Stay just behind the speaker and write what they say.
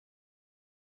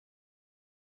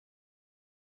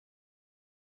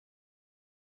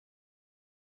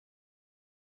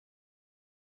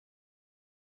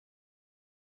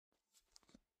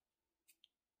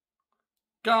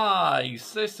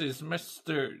Guys, this is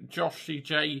Mr. Joshy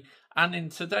J, and in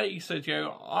today's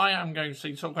video, I am going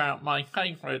to talk about my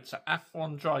favourite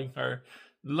F1 driver,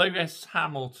 Lewis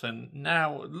Hamilton.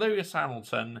 Now, Lewis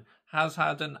Hamilton has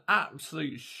had an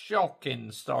absolute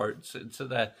shocking start to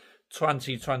the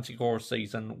 2024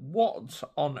 season. What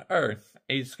on earth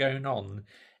is going on?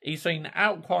 He's been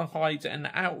outqualified and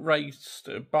outraced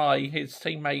by his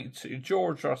teammate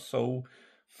George Russell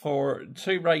for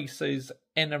 2 races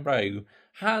in a row.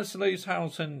 Has Lewis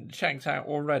Hamilton checked out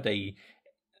already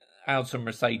out of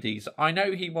Mercedes? I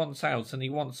know he wants out and he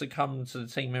wants to come to the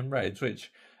team in red,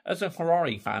 which as a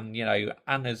Ferrari fan,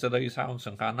 and as a Lewis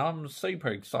Hamilton fan, I'm super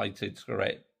excited for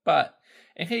it. But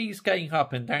if he's getting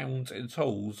up and down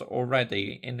tools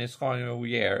already in this final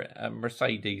year at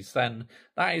Mercedes, then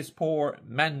that is poor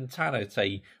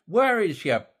mentality. Where is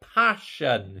your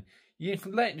passion? You've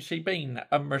literally been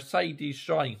a Mercedes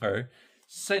driver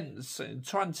since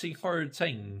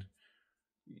 2013.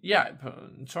 Yeah,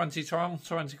 2012,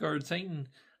 2013.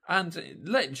 And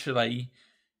literally,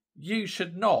 you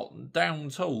should not down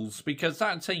tools because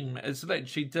that team has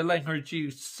literally delivered you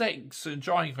 6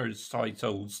 drivers'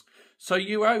 titles. So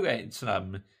you owe it to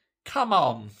them. Come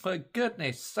on, for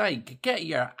goodness sake, get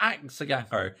your act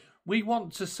together. We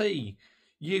want to see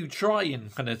you trying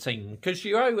for the team because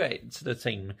you owe it to the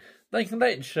team. They've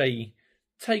literally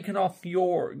taken off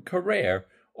your career.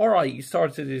 Alright, he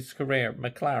started his career at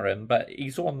McLaren, but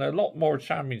he's won a lot more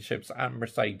championships at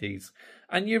Mercedes.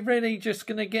 And you're really just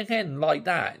going to get in like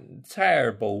that?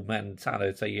 Terrible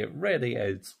mentality, it really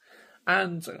is.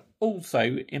 And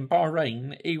also, in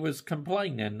Bahrain, he was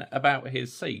complaining about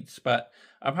his seats, but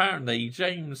apparently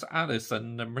James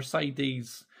Allison, the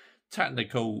Mercedes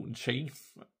technical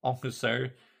chief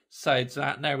officer, said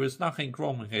that there was nothing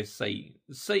wrong with his seat.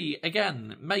 See,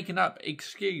 again, making up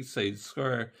excuses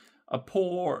for a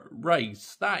poor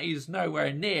race. That is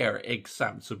nowhere near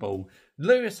acceptable.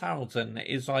 Lewis Hamilton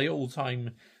is my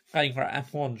all-time favourite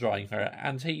F1 driver,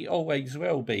 and he always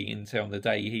will be until the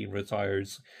day he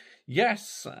retires.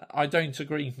 Yes, I don't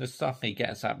agree with the stuff he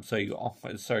gets up to off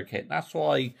the circuit. That's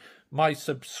why my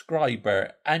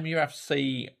subscriber,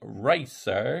 MUFC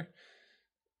Racer,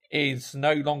 is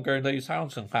no longer a Lewis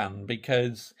Hamilton fan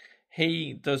because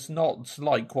he does not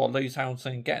like what Lewis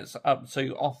Hamilton gets up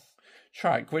to off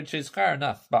track, which is fair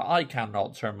enough, but I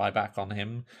cannot turn my back on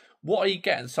him. What he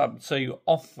gets up to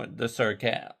off the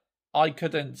circuit, I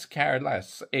couldn't care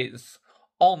less. It's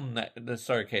on the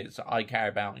circuits I care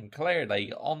about, and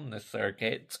clearly on the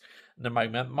circuit at the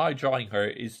moment, my driver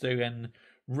is doing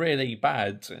really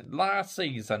bad. Last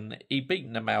season, he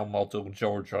beat the male model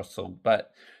George Russell,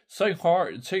 but so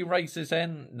far, 2 races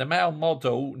in, the male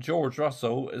model, George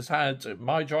Russell, has had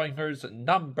my driver's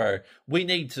number. We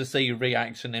need to see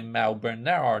reaction in Melbourne.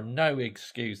 There are no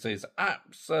excuses,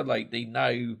 absolutely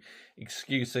no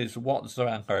excuses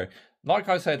whatsoever. Like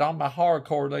I said, I'm a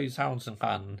hardcore Lewis Hamilton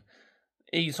fan.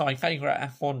 He's my favourite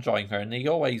F1 driver, and he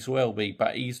always will be,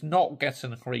 but he's not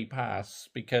getting a free pass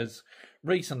because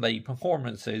recently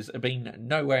performances have been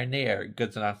nowhere near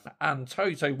good enough, and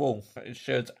Toto Wolff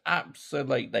should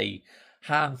absolutely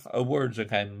have a word with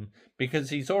him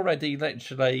because he's already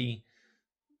literally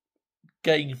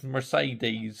gave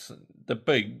Mercedes the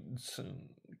boots,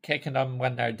 kicking them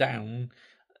when they're down,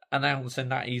 announcing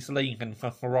that he's leaving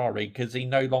for Ferrari because he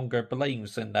no longer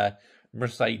believes in the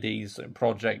Mercedes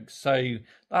project. So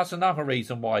that's another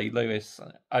reason why Lewis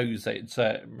owes it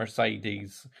to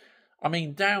Mercedes. I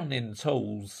mean, down in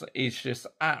tools is just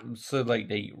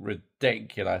absolutely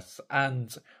ridiculous.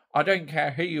 And I don't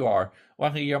care who you are,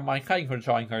 whether you're my favourite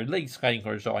driver, least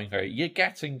favourite driver, you're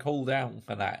getting called out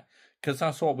for that. Because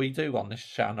that's what we do on this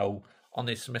channel, on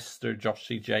this Mr.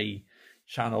 Joshy J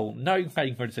channel. No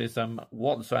favouritism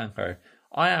whatsoever.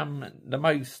 I am the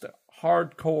most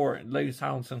hardcore Lewis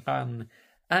Hamilton fan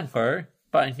ever,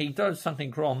 but if he does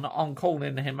something wrong, I'm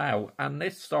calling him out. And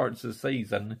this starts the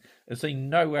season has been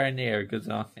nowhere near good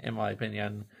enough, in my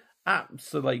opinion.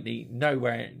 Absolutely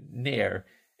nowhere near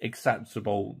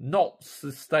acceptable, not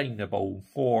sustainable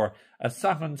for a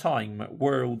 7-time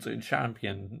world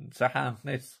champion to have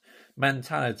this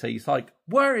mentality. It's like,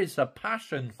 where is the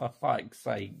passion, for fuck's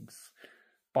sakes,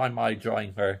 by my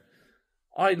driver?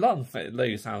 I love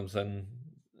Lewis Hamilton.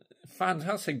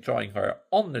 Fantastic driver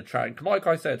on the track. Like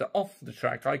I said, off the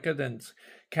track, I couldn't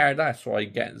care less what he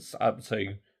gets up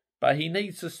to. But he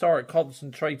needs to start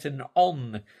concentrating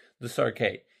on the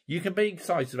circuit. You can be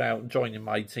excited about joining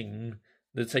my team,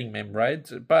 the team in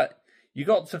red, but you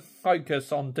got to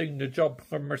focus on doing the job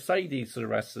for Mercedes for the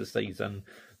rest of the season.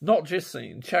 Not just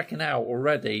checking out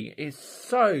already. It's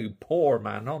so poor,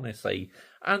 man, honestly.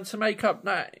 And to make up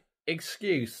that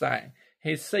excuse that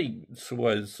his seats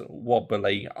was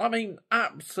wobbly. I mean,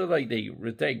 absolutely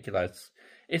ridiculous.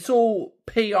 It's all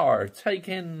PR,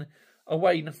 taking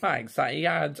away the fact that he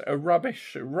had a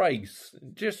rubbish race.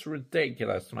 Just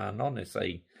ridiculous, man,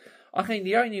 honestly. I think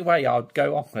the only way I'd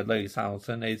go off with Lewis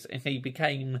Hamilton is if he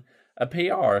became a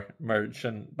PR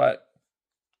merchant, but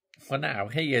for now,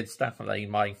 he is definitely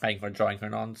my favourite driver,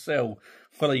 and I'm still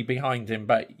fully behind him.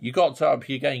 But you got to up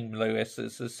your game, Lewis.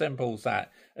 It's as simple as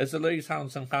that. As a Lewis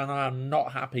Hamilton fan, I am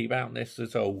not happy about this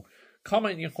at all.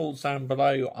 Comment your thoughts down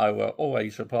below. I will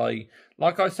always reply.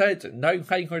 Like I said, no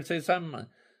favouritism.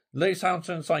 Lewis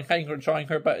Hamilton's my favourite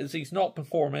driver, but as he's not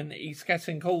performing, he's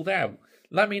getting called out.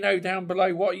 Let me know down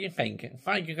below what you think.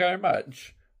 Thank you very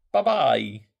much.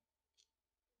 Bye-bye.